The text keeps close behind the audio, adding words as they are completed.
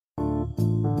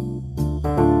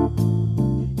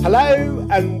Hello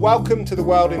and welcome to The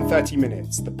World in 30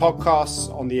 Minutes, the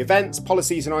podcast on the events,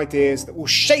 policies and ideas that will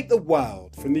shape the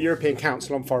world from the European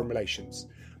Council on Foreign Relations.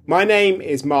 My name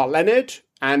is Mark Leonard,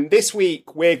 and this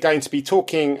week we're going to be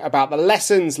talking about the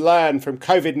lessons learned from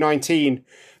COVID-19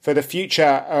 for the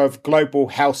future of global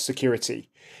health security.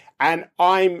 And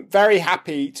I'm very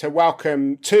happy to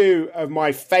welcome two of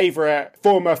my favourite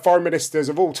former foreign ministers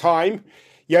of all time,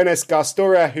 Jonas Gahr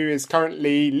Støre, who is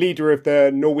currently leader of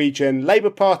the Norwegian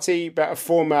Labour Party, but a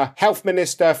former health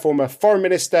minister, former foreign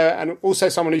minister, and also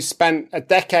someone who spent a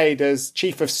decade as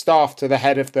chief of staff to the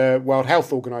head of the World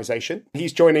Health Organization.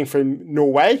 He's joining from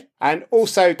Norway. And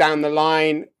also down the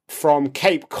line from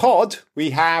Cape Cod,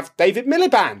 we have David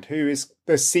Miliband, who is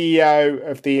the CEO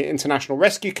of the International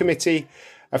Rescue Committee,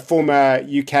 a former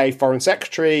UK Foreign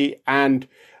Secretary, and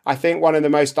I think one of the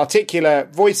most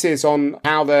articulate voices on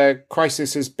how the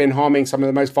crisis has been harming some of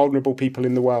the most vulnerable people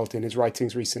in the world in his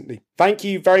writings recently. Thank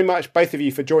you very much, both of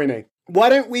you, for joining. Why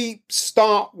don't we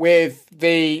start with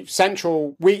the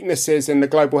central weaknesses in the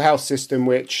global health system,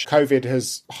 which COVID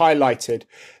has highlighted?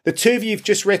 The two of you have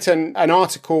just written an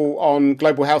article on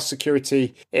global health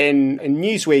security in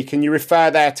Newsweek, and you refer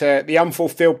there to the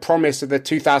unfulfilled promise of the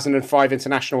 2005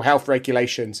 international health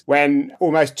regulations, when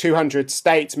almost 200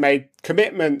 states made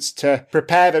commitments to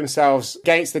prepare themselves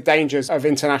against the dangers of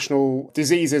international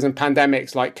diseases and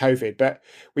pandemics like COVID. But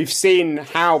we've seen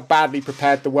how badly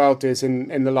prepared the world is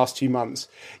in the last few months.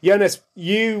 Jonas,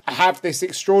 you have this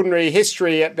extraordinary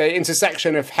history at the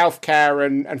intersection of healthcare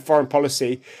and foreign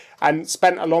policy, and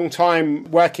spent a long time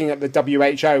working at the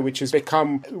WHO, which has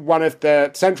become one of the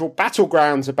central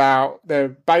battlegrounds about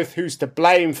both who's to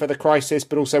blame for the crisis,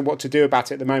 but also what to do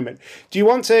about it at the moment. Do you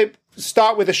want to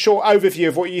start with a short overview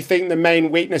of what you think the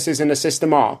main weaknesses in the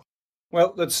system are?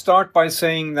 Well, let's start by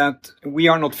saying that we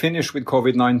are not finished with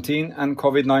COVID-19, and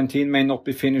COVID-19 may not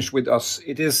be finished with us.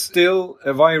 It is still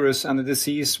a virus and a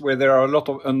disease where there are a lot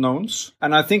of unknowns.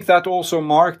 And I think that also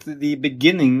marked the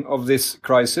beginning of this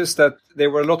crisis, that there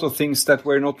were a lot of things that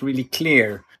were not really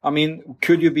clear. I mean,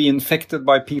 could you be infected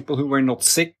by people who were not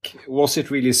sick? Was it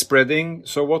really spreading?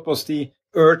 So what was the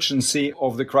urgency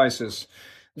of the crisis?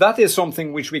 That is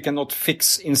something which we cannot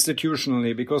fix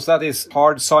institutionally, because that is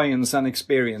hard science and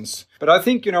experience. But I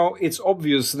think, it's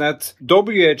obvious that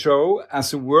WHO,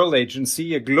 as a world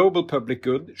agency, a global public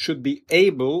good, should be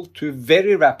able to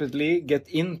very rapidly get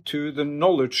into the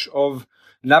knowledge of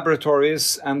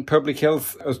laboratories and public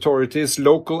health authorities,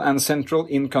 local and central,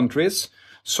 in countries,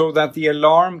 so that the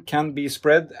alarm can be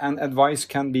spread and advice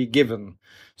can be given.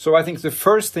 So I think the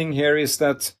first thing here is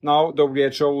that now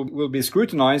WHO will be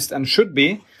scrutinized, and should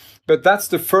be, but that's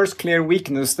the first clear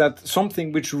weakness, that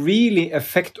something which really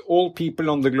affects all people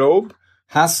on the globe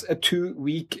has a too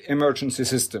weak emergency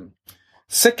system.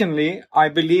 Secondly, I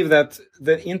believe that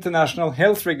the international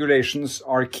health regulations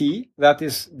are key. That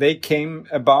is, they came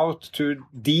about to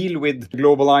deal with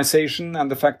globalization and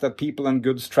the fact that people and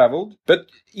goods traveled. But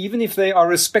even if they are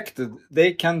respected,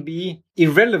 they can be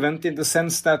irrelevant in the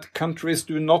sense that countries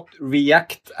do not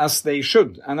react as they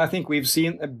should. And I think we've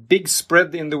seen a big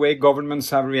spread in the way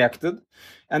governments have reacted.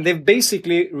 And they've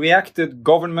basically reacted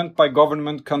government by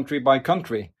government, country by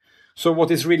country. So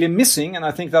what is really missing, and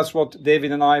I think that's what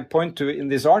David and I point to in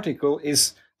this article,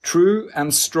 is true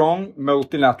and strong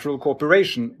multilateral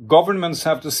cooperation. Governments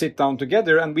have to sit down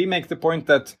together, and we make the point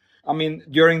that,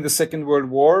 during the Second World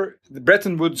War, the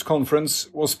Bretton Woods Conference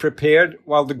was prepared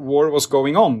while the war was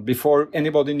going on, before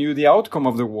anybody knew the outcome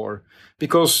of the war,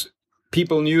 because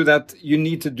people knew that you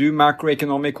need to do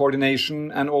macroeconomic coordination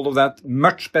and all of that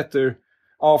much better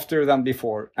after than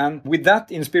before. And with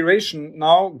that inspiration,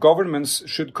 now governments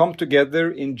should come together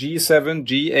in G7,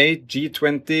 G8,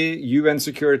 G20, UN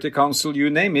Security Council, you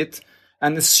name it,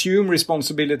 and assume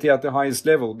responsibility at the highest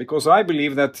level. Because I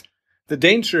believe that the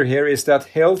danger here is that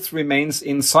health remains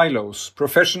in silos,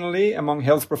 professionally among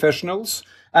health professionals,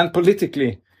 and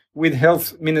politically with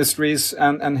health ministries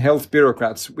and health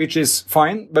bureaucrats, which is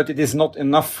fine, but it is not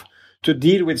enough to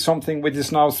deal with something which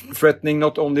is now threatening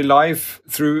not only life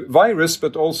through virus,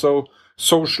 but also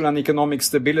social and economic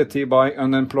stability by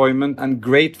unemployment and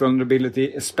great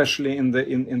vulnerability, especially in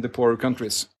the poorer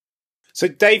countries. So,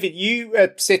 David, you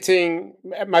are sitting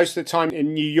most of the time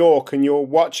in New York, and you're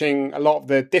watching a lot of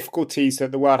the difficulties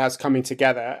that the world has coming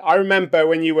together. I remember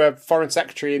when you were Foreign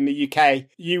Secretary in the UK,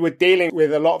 you were dealing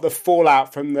with a lot of the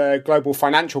fallout from the global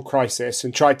financial crisis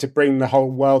and tried to bring the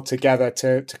whole world together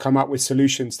to come up with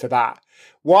solutions to that.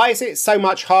 Why is it so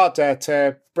much harder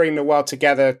to bring the world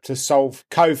together to solve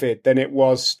COVID than it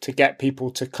was to get people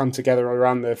to come together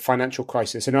around the financial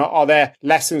crisis? And are there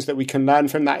lessons that we can learn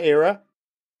from that era?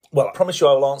 Well, I promise you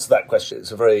I will answer that question.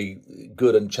 It's a very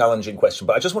good and challenging question,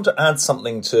 but I just want to add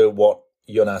something to what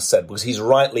Jonas said, because he's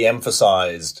rightly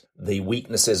emphasized the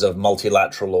weaknesses of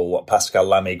multilateral, or what Pascal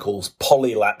Lamy calls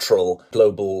polylateral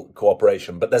global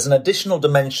cooperation. But there's an additional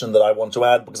dimension that I want to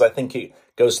add, because I think it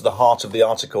goes to the heart of the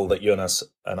article that Jonas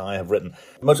and I have written.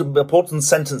 The most important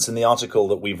sentence in the article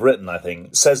that we've written, I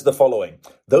think, says the following: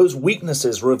 those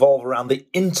weaknesses revolve around the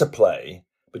interplay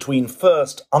between,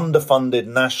 first, underfunded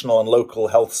national and local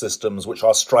health systems, which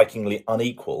are strikingly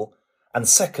unequal, and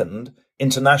second,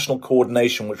 international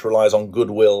coordination, which relies on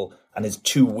goodwill and is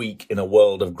too weak in a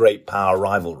world of great power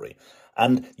rivalry.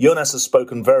 And Jonas has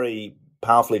spoken very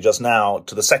powerfully just now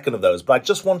to the second of those. But I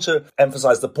just want to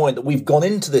emphasize the point that we've gone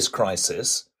into this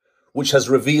crisis, which has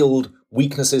revealed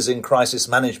weaknesses in crisis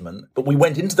management. But we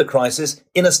went into the crisis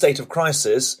in a state of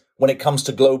crisis when it comes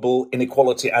to global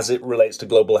inequality as it relates to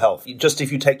global health. Just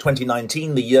if you take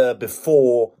 2019, the year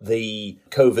before the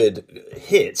COVID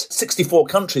hit, 64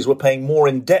 countries were paying more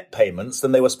in debt payments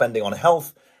than they were spending on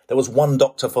health. There was one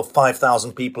doctor for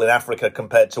 5,000 people in Africa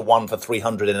compared to one for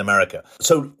 300 in America.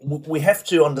 So we have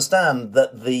to understand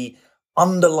that the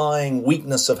underlying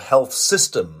weakness of health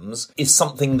systems is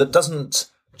something that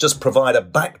doesn't just provide a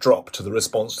backdrop to the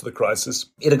response to the crisis.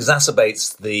 It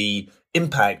exacerbates the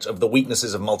impact of the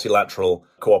weaknesses of multilateral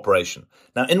cooperation.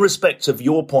 Now, in respect of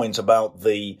your point about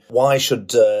the why should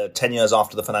 10 years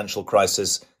after the financial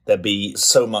crisis there be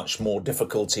so much more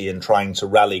difficulty in trying to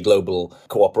rally global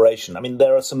cooperation, I mean,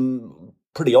 there are some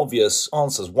pretty obvious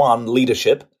answers. One,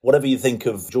 leadership. Whatever you think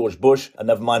of George Bush, and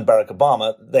never mind Barack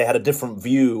Obama, they had a different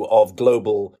view of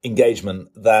global engagement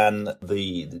than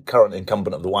the current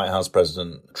incumbent of the White House,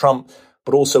 President Trump.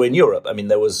 But also in Europe, I mean,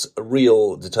 there was a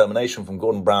real determination from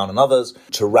Gordon Brown and others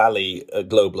to rally a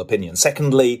global opinion.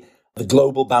 Secondly, the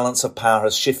global balance of power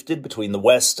has shifted between the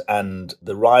West and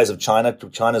the rise of China.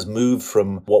 China's moved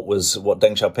from what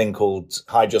Deng Xiaoping called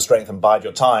hide your strength and bide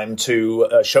your time to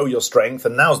show your strength,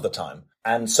 and now's the time.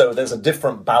 And so there's a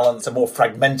different balance, a more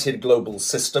fragmented global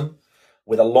system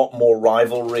with a lot more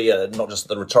rivalry, not just at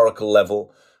the rhetorical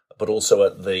level, but also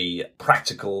at the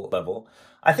practical level.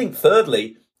 I think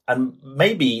thirdly, and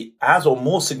maybe as or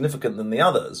more significant than the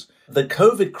others, the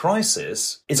COVID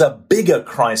crisis is a bigger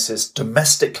crisis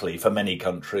domestically for many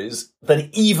countries than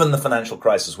even the financial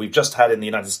crisis we've just had in the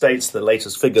United States. The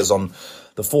latest figures on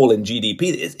the fall in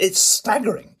GDP, it's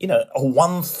staggering. You know, a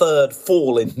 1/3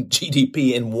 fall in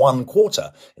GDP in one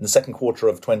quarter, in the second quarter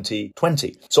of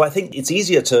 2020. So I think it's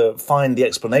easier to find the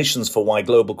explanations for why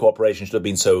global cooperation should have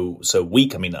been so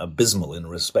weak. I mean, abysmal in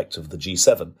respect of the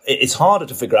G7. It's harder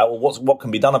to figure out, well, what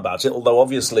can be done about it, although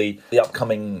obviously the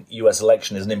upcoming US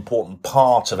election is an important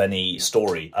part of any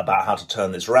story about how to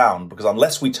turn this round, because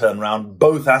unless we turn around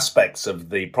both aspects of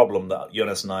the problem that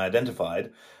Jonas and I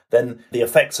identified, then the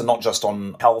effects are not just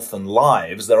on health and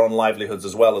lives, they're on livelihoods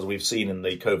as well, as we've seen in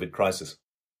the COVID crisis.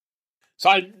 So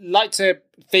I'd like to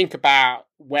think about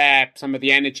where some of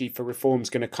the energy for reform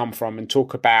is going to come from and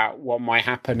talk about what might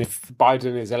happen if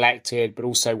Biden is elected, but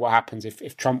also what happens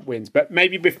if Trump wins. But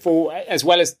maybe before, as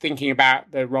well as thinking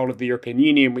about the role of the European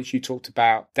Union, which you talked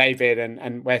about, David,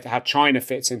 and how China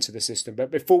fits into the system. But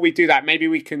before we do that, maybe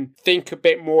we can think a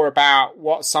bit more about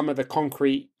what some of the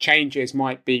concrete changes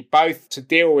might be, both to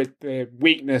deal with the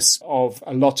weakness of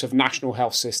a lot of national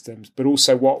health systems, but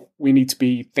also what we need to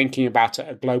be thinking about at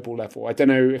a global level. I don't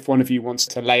know if one of you wants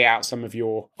to lay out some of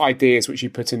your ideas which you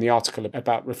put in the article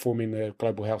about reforming the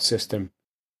global health system.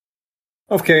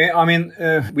 Okay, I mean,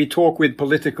 we talk with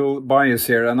political bias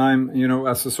here, and I'm,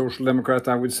 as a social democrat,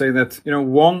 I would say that,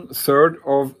 1/3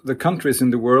 of the countries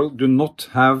in the world do not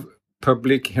have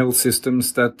public health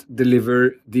systems that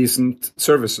deliver decent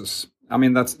services. I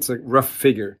mean, that's a rough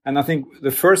figure. And I think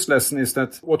the first lesson is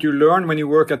that what you learn when you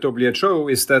work at WHO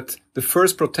is that the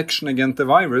first protection against the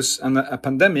virus and a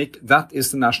pandemic, that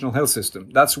is the national health system.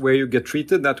 That's where you get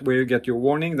treated. That's where you get your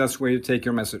warning. That's where you take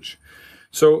your message.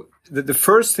 So the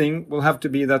first thing will have to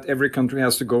be that every country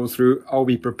has to go through, are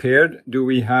we prepared? Do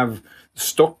we have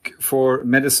stock for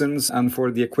medicines and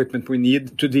for the equipment we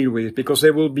need to deal with it? Because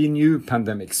there will be new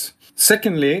pandemics.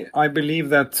 Secondly, I believe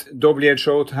that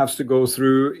WHO has to go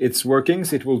through its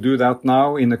workings. It will do that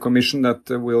now in a commission that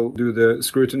will do the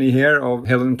scrutiny here of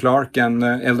Helen Clark and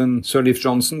Ellen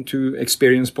Sirleaf-Johnson, two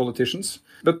experienced politicians.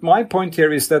 But my point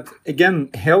here is that, again,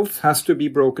 health has to be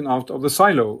broken out of the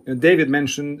silo. David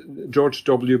mentioned George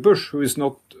W. Bush, who is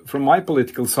not from my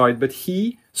political side, but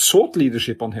he sought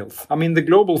leadership on health. I mean, the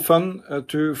Global Fund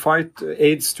to fight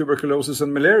AIDS, tuberculosis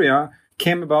and malaria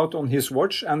came about on his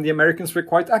watch, and the Americans were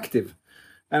quite active.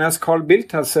 And as Carl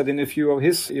Bildt has said in a few of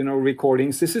his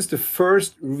recordings, this is the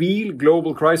first real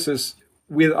global crisis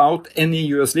without any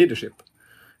US leadership.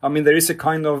 I mean, there is a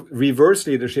kind of reverse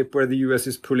leadership where the US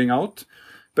is pulling out.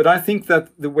 But I think that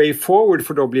the way forward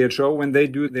for WHO, when they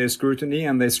do their scrutiny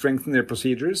and they strengthen their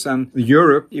procedures, and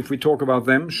Europe, if we talk about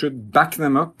them, should back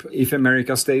them up if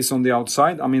America stays on the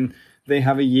outside. I mean, they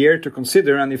have a year to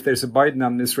consider, and if there's a Biden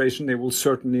administration, they will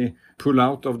certainly pull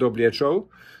out of WHO.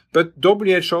 But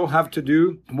WHO have to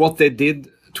do what they did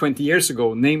 20 years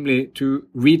ago, namely to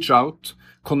reach out,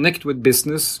 connect with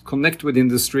business, connect with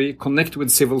industry, connect with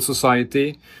civil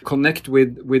society, connect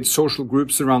with social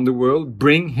groups around the world,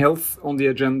 bring health on the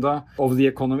agenda of the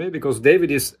economy, because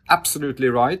David is absolutely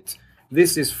right.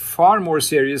 This is far more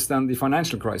serious than the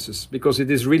financial crisis because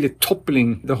it is really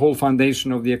toppling the whole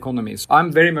foundation of the economies.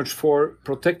 I'm very much for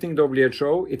protecting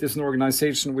WHO. It is an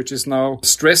organization which is now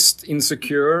stressed,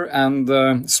 insecure,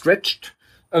 and stretched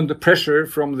under pressure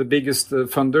from the biggest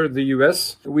funder, the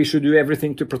US. We should do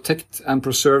everything to protect and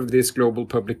preserve this global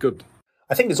public good.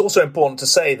 I think it's also important to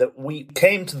say that we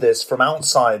came to this from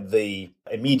outside the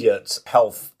immediate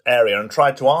health area and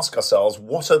tried to ask ourselves,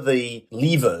 what are the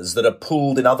levers that are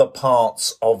pulled in other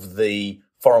parts of the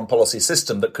foreign policy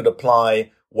system that could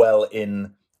apply well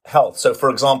in health? So, for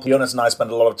example, Jonas and I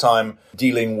spent a lot of time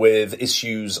dealing with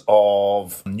issues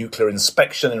of nuclear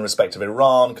inspection in respect of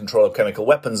Iran, control of chemical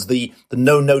weapons. The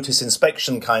no-notice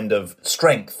inspection kind of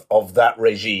strength of that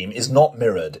regime is not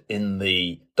mirrored in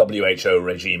the WHO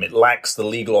regime. It lacks the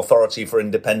legal authority for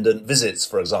independent visits,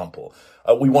 for example.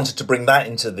 We wanted to bring that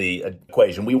into the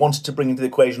equation. We wanted to bring into the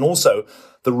equation also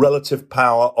the relative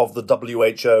power of the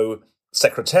WHO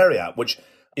Secretariat, which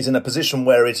is in a position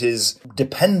where it is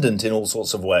dependent in all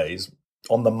sorts of ways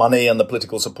on the money and the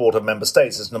political support of member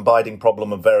states. It's an abiding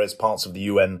problem of various parts of the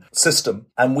UN system.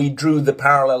 And we drew the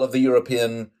parallel of the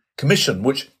European Commission,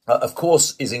 which, of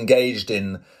course, is engaged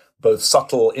in both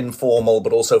subtle, informal,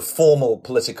 but also formal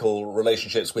political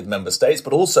relationships with member states,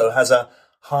 but also has a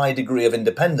high degree of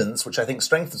independence, which I think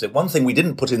strengthens it. One thing we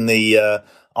didn't put in the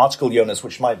article, Jonas,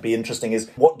 which might be interesting,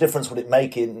 is what difference would it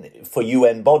make for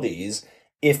UN bodies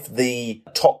if the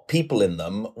top people in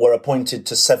them were appointed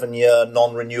to 7-year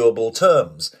non-renewable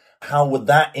terms? How would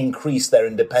that increase their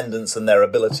independence and their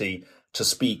ability to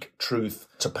speak truth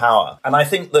to power? And I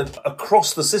think that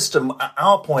across the system,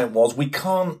 our point was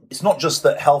it's not just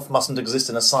that health mustn't exist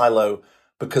in a silo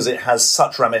because it has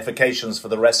such ramifications for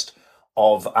the rest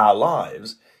of our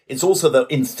lives. It's also that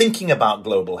in thinking about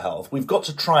global health, we've got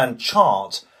to try and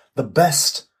chart the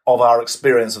best of our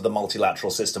experience of the multilateral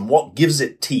system. What gives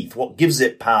it teeth? What gives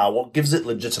it power? What gives it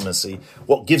legitimacy?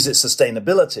 What gives it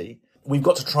sustainability? We've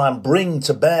got to try and bring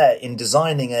to bear in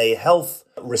designing a health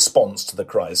response to the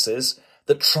crisis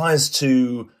that tries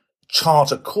to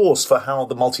chart a course for how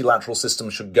the multilateral system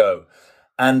should go.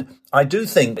 And I do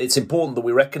think it's important that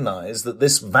we recognize that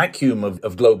this vacuum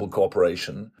of global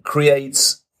cooperation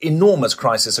creates enormous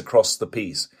crisis across the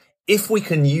piece. If we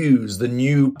can use the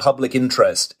new public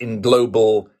interest in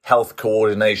global health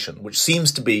coordination, which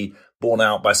seems to be borne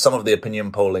out by some of the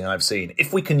opinion polling I've seen,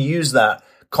 if we can use that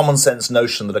common sense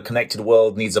notion that a connected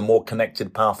world needs a more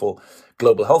connected, powerful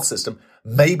global health system,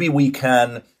 maybe we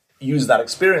can use that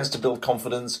experience to build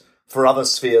confidence for other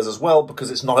spheres as well, because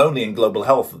it's not only in global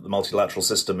health that the multilateral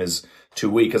system is too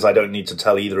weak, as I don't need to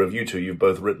tell either of you two. You've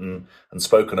both written and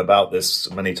spoken about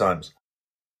this many times.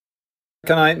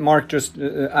 Can I, Mark, just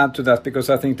add to that, because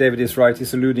I think David is right.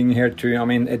 He's alluding here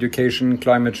to, education,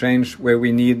 climate change, where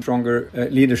we need stronger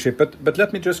leadership. But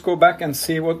let me just go back and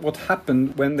see what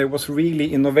happened when there was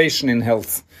really innovation in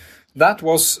health. That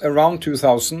was around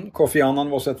 2000. Kofi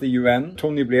Annan was at the UN.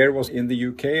 Tony Blair was in the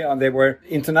UK. And they were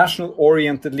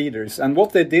international-oriented leaders. And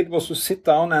what they did was to sit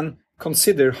down and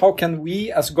consider how can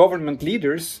we as government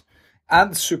leaders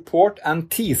add support and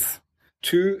teeth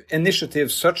to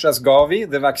initiatives such as Gavi,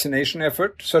 the vaccination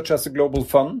effort, such as the Global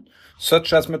Fund,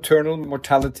 such as maternal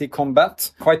mortality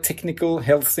combat, quite technical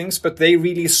health things, but they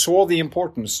really saw the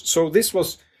importance. So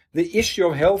the issue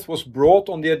of health was brought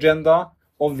on the agenda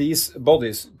of these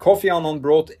bodies. Kofi Annan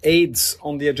brought AIDS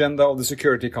on the agenda of the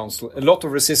Security Council. A lot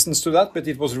of resistance to that, but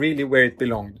it was really where it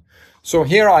belonged. So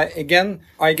here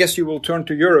I guess you will turn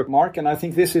to Europe, Mark, and I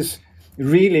think this is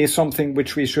really something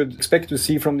which we should expect to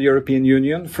see from the European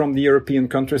Union, from the European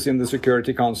countries in the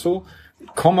Security Council,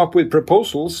 come up with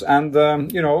proposals. And,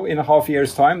 in a half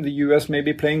year's time, the US may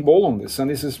be playing ball on this. And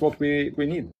this is what we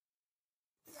need.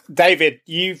 David,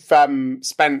 you've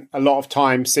spent a lot of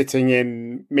time sitting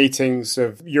in meetings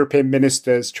of European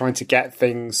ministers trying to get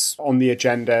things on the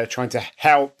agenda, trying to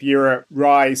help Europe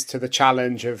rise to the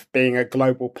challenge of being a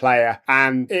global player.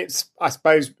 And it's, I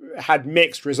suppose, had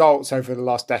mixed results over the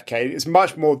last decade. It's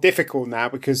much more difficult now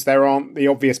because there aren't the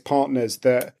obvious partners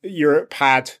that Europe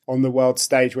had on the world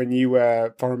stage when you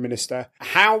were foreign minister.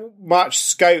 How much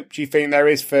scope do you think there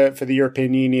is for the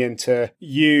European Union to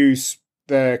use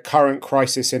the current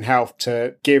crisis in health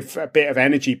to give a bit of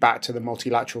energy back to the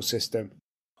multilateral system?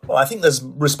 Well, I think there's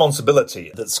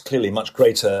responsibility that's clearly much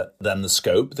greater than the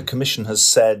scope. The Commission has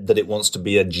said that it wants to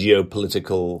be a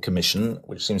geopolitical commission,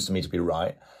 which seems to me to be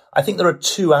right. I think there are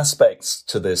two aspects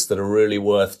to this that are really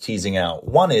worth teasing out.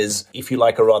 One is, if you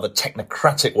like, a rather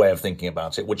technocratic way of thinking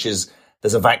about it, which is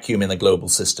there's a vacuum in the global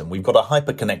system. We've got a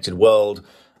hyper-connected world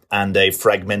and a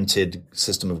fragmented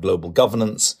system of global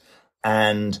governance,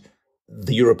 and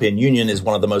the European Union is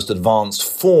one of the most advanced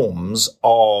forms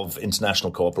of international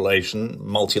cooperation,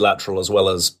 multilateral as well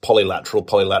as polylateral.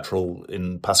 Polylateral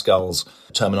in Pascal's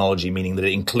terminology, meaning that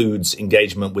it includes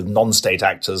engagement with non-state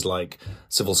actors like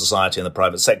civil society and the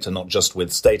private sector, not just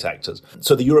with state actors.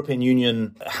 So the European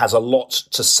Union has a lot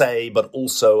to say, but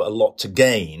also a lot to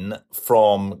gain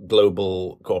from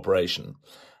global cooperation.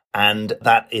 And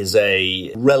that is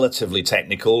a relatively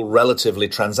technical, relatively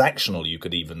transactional, you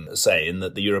could even say, in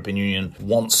that the European Union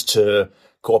wants to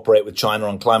cooperate with China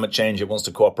on climate change. It wants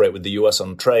to cooperate with the US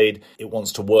on trade. It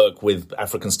wants to work with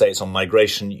African states on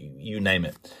migration, you name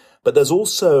it. But there's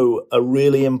also a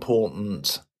really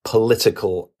important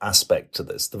political aspect to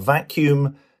this. The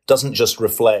vacuum doesn't just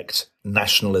reflect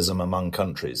nationalism among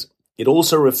countries. It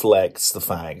also reflects the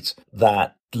fact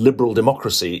that liberal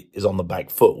democracy is on the back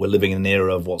foot. We're living in an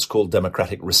era of what's called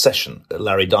democratic recession.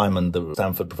 Larry Diamond, the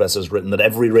Stanford professor, has written that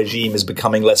every regime is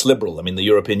becoming less liberal. I mean, the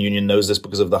European Union knows this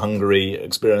because of the Hungary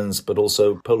experience, but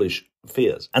also Polish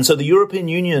fears. And so the European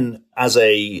Union, as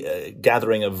a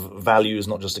gathering of values,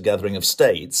 not just a gathering of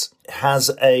states,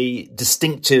 has a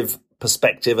distinctive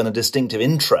perspective and a distinctive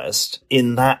interest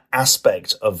in that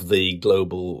aspect of the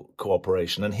global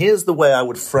cooperation. And here's the way I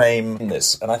would frame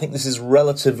this. And I think this is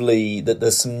relatively, that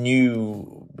there's some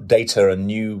new data and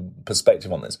new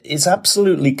perspective on this. It's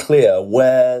absolutely clear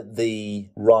where the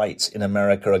right in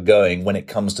America are going when it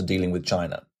comes to dealing with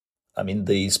China. I mean,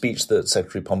 the speech that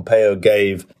Secretary Pompeo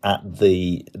gave at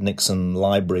the Nixon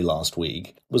Library last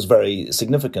week was very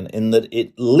significant in that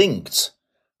it linked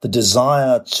the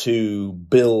desire to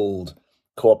build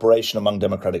cooperation among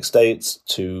democratic states,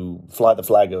 to fly the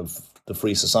flag of the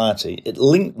free society. It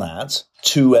linked that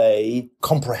to a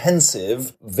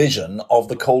comprehensive vision of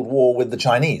the Cold War with the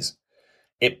Chinese.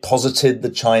 It posited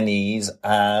the Chinese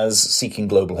as seeking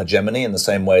global hegemony in the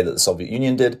same way that the Soviet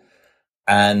Union did.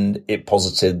 And it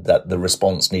posited that the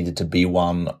response needed to be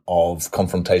one of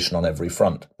confrontation on every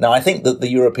front. Now, I think that the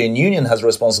European Union has a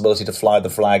responsibility to fly the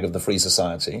flag of the free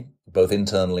society, both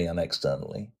internally and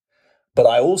externally. But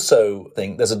I also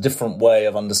think there's a different way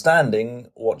of understanding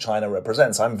what China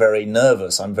represents. I'm very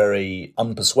nervous. I'm very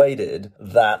unpersuaded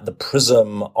that the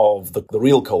prism of the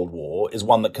real Cold War is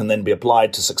one that can then be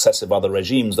applied to successive other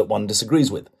regimes that one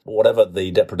disagrees with. Whatever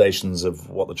the depredations of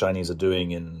what the Chinese are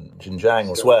doing in Xinjiang or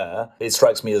elsewhere, it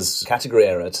strikes me as category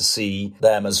error to see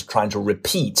them as trying to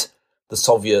repeat the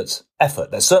Soviet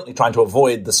effort. They're certainly trying to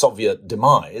avoid the Soviet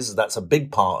demise. That's a big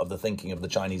part of the thinking of the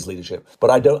Chinese leadership. But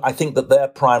I think that their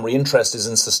primary interest is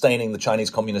in sustaining the Chinese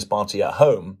Communist Party at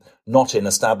home, not in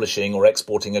establishing or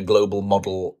exporting a global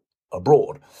model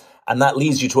abroad. And that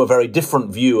leads you to a very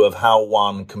different view of how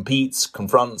one competes,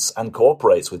 confronts, and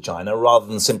cooperates with China rather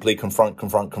than simply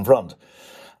confront.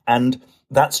 And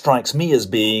that strikes me as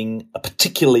being a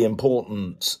particularly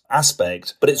important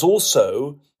aspect, but it's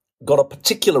also got a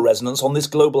particular resonance on this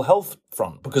global health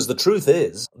front, because the truth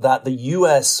is that the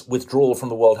US withdrawal from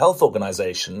the World Health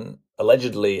Organization,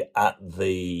 allegedly out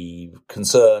of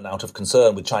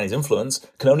concern with Chinese influence,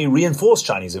 can only reinforce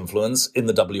Chinese influence in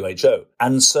the WHO.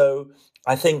 And so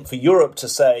I think for Europe to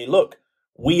say, look,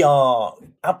 we are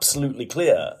absolutely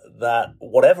clear that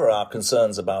whatever our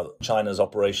concerns about China's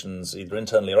operations, either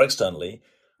internally or externally,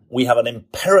 we have an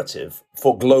imperative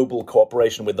for global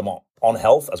cooperation with them on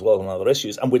health as well as on other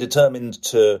issues, and we're determined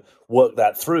to work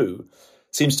that through,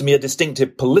 seems to me a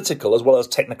distinctive political as well as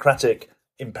technocratic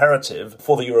imperative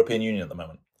for the European Union at the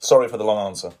moment. Sorry for the long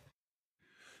answer.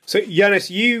 So,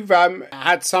 Jonas, you've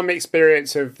had some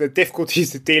experience of the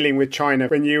difficulties of dealing with China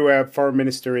when you were foreign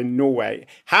minister in Norway.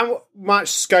 How much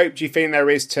scope do you think there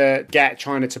is to get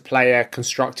China to play a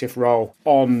constructive role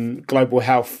on global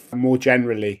health more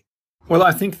generally? Well,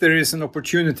 I think there is an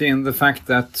opportunity in the fact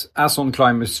that, as on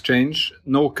climate change,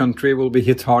 no country will be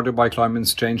hit harder by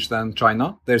climate change than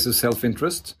China. There's a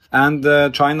self-interest. And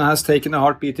China has taken a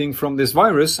hard beating from this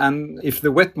virus. And if the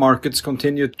wet markets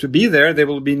continue to be there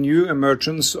will be new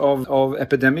emergence of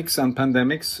epidemics and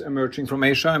pandemics emerging from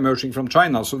Asia, emerging from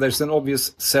China. So there's an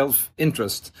obvious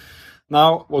self-interest.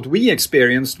 Now, what we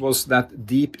experienced was that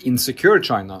deep, insecure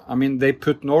China. I mean, they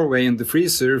put Norway in the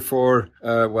freezer for,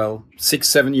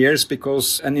 6-7 years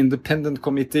because an independent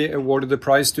committee awarded a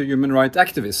prize to a human rights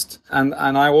activist. And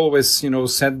I always,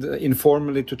 said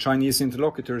informally to Chinese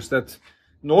interlocutors that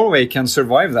Norway can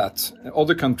survive that.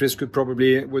 Other countries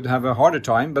would have a harder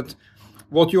time. But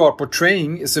what you are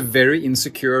portraying is a very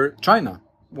insecure China.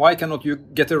 Why cannot you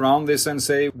get around this and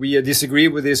say, we disagree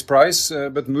with this price,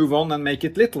 but move on and make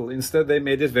it little? Instead, they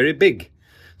made it very big.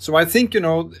 So I think,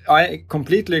 I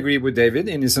completely agree with David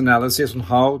in his analysis on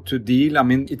how to deal. I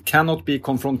mean, it cannot be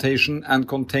confrontation and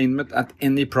containment at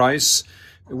any price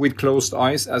with closed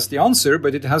eyes as the answer,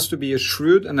 but it has to be a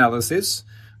shrewd analysis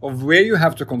of where you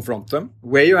have to confront them,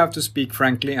 where you have to speak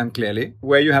frankly and clearly,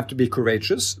 where you have to be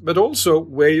courageous, but also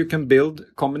where you can build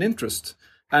common interest.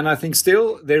 And I think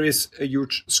still there is a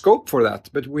huge scope for that.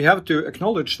 But we have to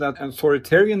acknowledge that an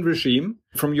authoritarian regime,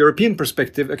 from European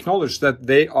perspective, acknowledge that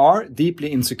they are deeply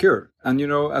insecure. And,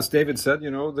 as David said,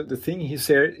 the thing he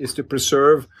said is to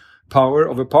preserve power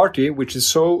of a party which is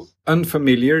so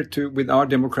unfamiliar with our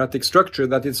democratic structure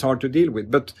that it's hard to deal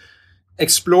with. But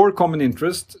explore common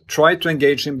interest, try to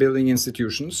engage in building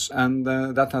institutions, and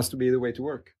that has to be the way to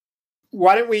work.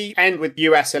 Why don't we end with the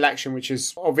US election, which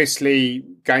is obviously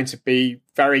going to be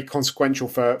very consequential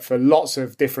for lots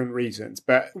of different reasons,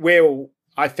 but will,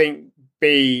 I think,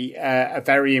 be a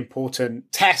very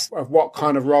important test of what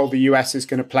kind of role the US is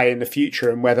going to play in the future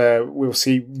and whether we'll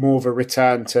see more of a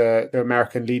return to the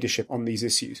American leadership on these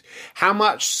issues. How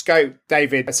much scope,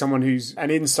 David, as someone who's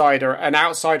an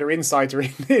outsider insider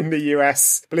in the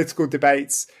US political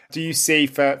debates, do you see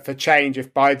for change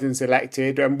if Biden's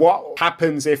elected? And what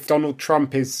happens if Donald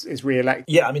Trump is re-elected?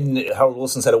 Yeah, I mean, Harold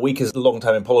Wilson said a week is a long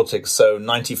time in politics, so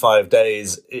 95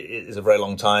 days is a very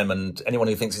long time. And anyone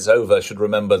who thinks it's over should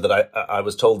remember that I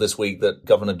was told this week that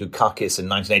Governor Dukakis in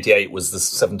 1988 was the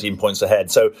 17 points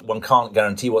ahead. So one can't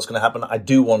guarantee what's going to happen. I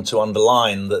do want to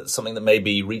underline that something that may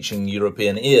be reaching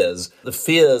European ears, the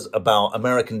fears about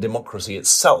American democracy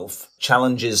itself,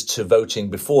 challenges to voting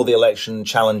before the election,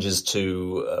 challenges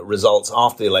to results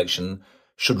after the election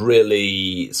should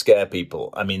really scare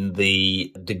people. I mean,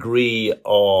 the degree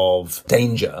of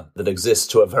danger that exists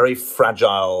to a very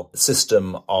fragile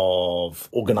system of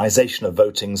organization of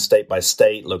voting state by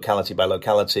state, locality by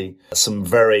locality, some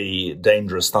very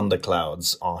dangerous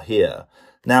thunderclouds are here.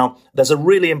 Now, there's a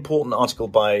really important article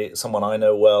by someone I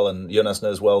know well and Jonas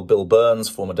knows well, Bill Burns,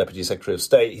 former Deputy Secretary of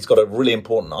State. He's got a really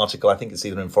important article, I think it's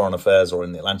either in Foreign Affairs or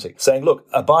in The Atlantic, saying, look,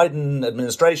 a Biden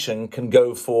administration can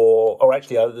go for, or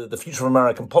actually the future of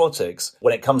American politics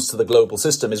when it comes to the global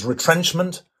system is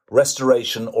retrenchment,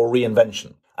 restoration, or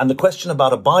reinvention. And the question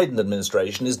about a Biden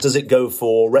administration is, does it go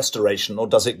for restoration or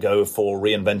does it go for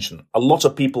reinvention? A lot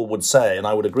of people would say, and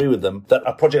I would agree with them, that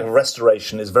a project of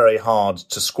restoration is very hard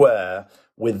to square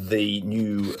with the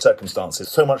new circumstances.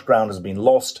 So much ground has been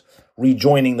lost.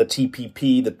 Rejoining the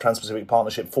TPP, the Trans-Pacific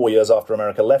Partnership, 4 years after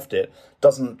America left it,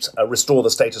 doesn't restore the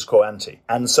status quo ante.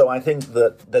 And so I think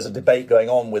that there's a debate going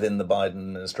on within the Biden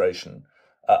administration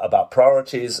about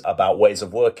priorities, about ways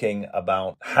of working,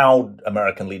 about how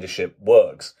American leadership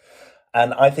works.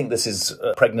 And I think this is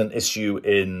a pregnant issue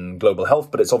in global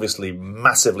health, but it's obviously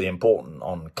massively important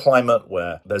on climate,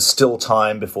 where there's still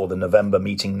time before the November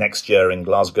meeting next year in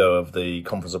Glasgow of the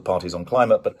Conference of Parties on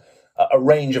Climate, but a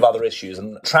range of other issues.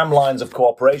 And tramlines of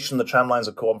cooperation, the tramlines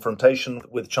of confrontation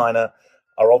with China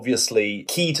are obviously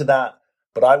key to that.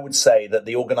 But I would say that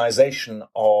the organization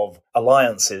of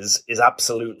alliances is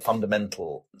absolute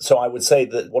fundamental. So I would say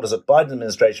that what does a Biden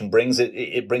administration brings?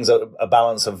 It brings a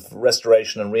balance of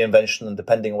restoration and reinvention. And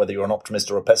depending on whether you're an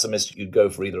optimist or a pessimist, you'd go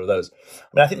for either of those. I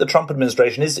mean, I think the Trump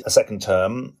administration is a second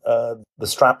term. The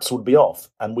straps would be off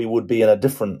and we would be in a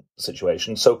different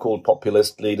situation. So-called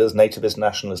populist leaders, nativist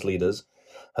nationalist leaders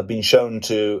have been shown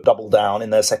to double down in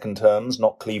their second terms,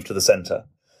 not cleave to the center.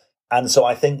 And so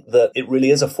I think that it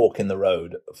really is a fork in the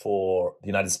road for the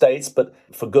United States, but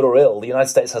for good or ill, the United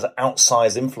States has an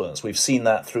outsized influence. We've seen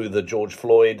that through the George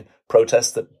Floyd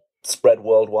protests that spread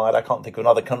worldwide. I can't think of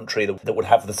another country that would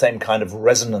have the same kind of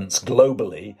resonance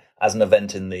globally as an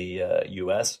event in the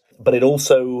US. But it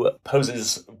also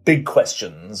poses big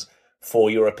questions for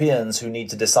Europeans who need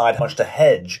to decide how much to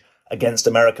hedge against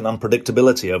American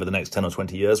unpredictability over the next 10 or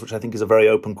 20 years, which I think is a very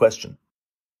open question.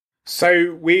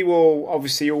 So we will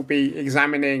obviously all be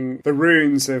examining the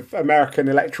ruins of American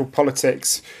electoral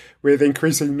politics with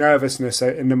increasing nervousness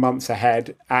in the months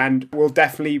ahead. And we'll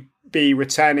definitely be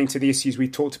returning to the issues we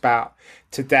talked about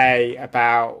today,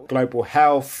 about global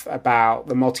health, about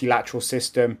the multilateral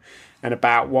system, and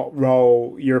about what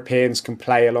role Europeans can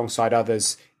play alongside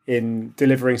others in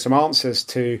delivering some answers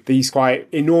to these quite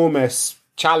enormous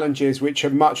challenges, which are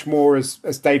much more, as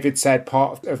David said,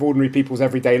 part of ordinary people's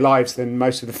everyday lives than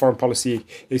most of the foreign policy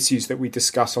issues that we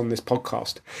discuss on this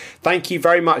podcast. Thank you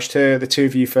very much to the two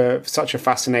of you for such a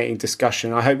fascinating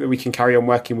discussion. I hope that we can carry on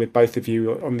working with both of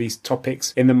you on these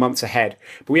topics in the months ahead.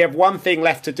 But we have one thing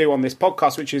left to do on this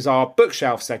podcast, which is our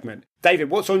bookshelf segment.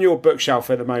 David, what's on your bookshelf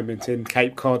at the moment in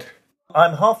Cape Cod?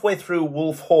 I'm halfway through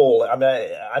Wolf Hall. I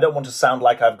mean, I don't want to sound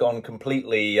like I've gone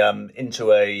completely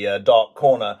into a dark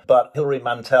corner, but Hilary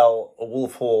Mantel,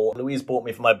 Wolf Hall, Louise bought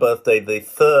me for my birthday the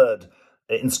third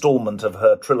installment of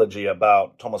her trilogy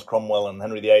about Thomas Cromwell and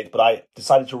Henry VIII, but I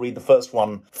decided to read the first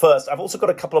one first. I've also got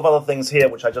a couple of other things here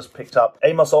which I just picked up.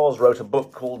 Amos Oz wrote a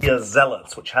book called Dear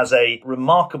Zealots, which has a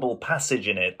remarkable passage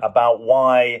in it about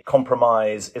why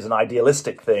compromise is an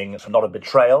idealistic thing and not a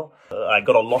betrayal. I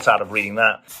got a lot out of reading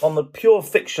that. On the pure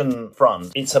fiction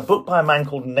front, it's a book by a man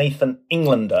called Nathan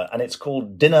Englander, and it's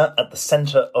called Dinner at the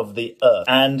Centre of the Earth,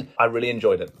 and I really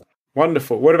enjoyed it.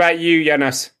 Wonderful. What about you,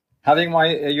 Jonas? Having my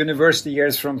university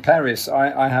years from Paris,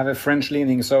 I have a French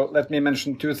leaning, so let me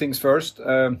mention two things first.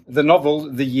 The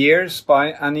novel The Years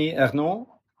by Annie Ernaux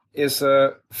is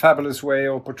a fabulous way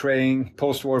of portraying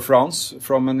post-war France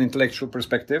from an intellectual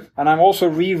perspective. And I'm also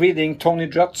rereading Tony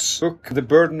Judd's book, The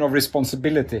Burden of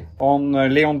Responsibility, on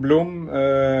Léon Blum,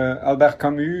 Albert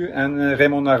Camus, and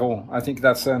Raymond Aron. I think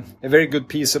that's a very good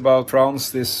piece about France,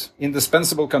 this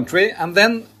indispensable country. And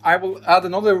then I will add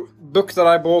another book that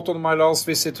I bought on my last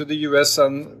visit to the US,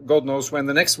 and God knows when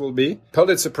the next will be.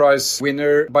 Pulitzer Prize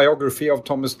winner biography of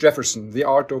Thomas Jefferson, The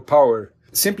Art of Power.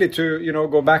 Simply to,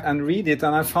 go back and read it.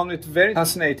 And I found it very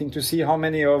fascinating to see how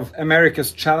many of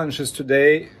America's challenges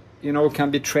today, can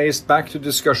be traced back to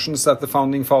discussions that the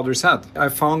founding fathers had. I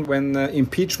found when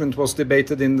impeachment was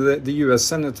debated in the US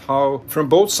Senate, how from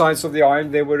both sides of the aisle,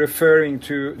 they were referring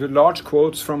to the large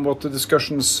quotes from how the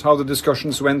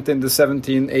discussions went in the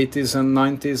 1780s and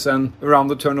 90s and around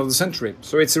the turn of the century.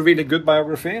 So it's a really good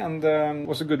biography and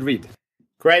was a good read.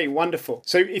 Great, wonderful.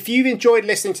 So if you've enjoyed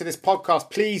listening to this podcast,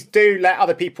 please do let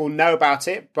other people know about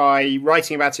it by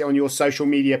writing about it on your social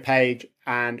media page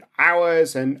and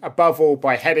ours, and above all,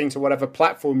 by heading to whatever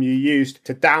platform you used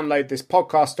to download this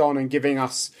podcast on and giving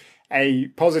us a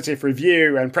positive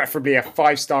review and preferably a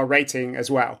 5-star rating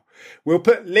as well. We'll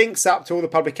put links up to all the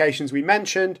publications we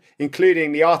mentioned,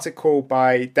 including the article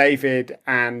by David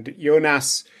and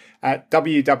Jonas at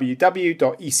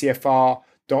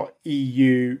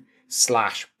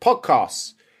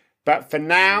www.ecfr.eu/podcasts. But for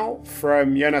now,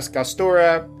 from Jonas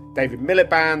Gastora, David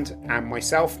Miliband, and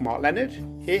myself, Mark Leonard,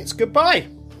 it's goodbye.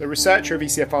 The researcher of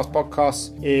ECFR's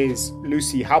podcast is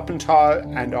Lucy Halpenthal,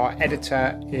 and our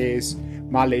editor is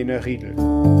Marlene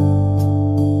Riedel.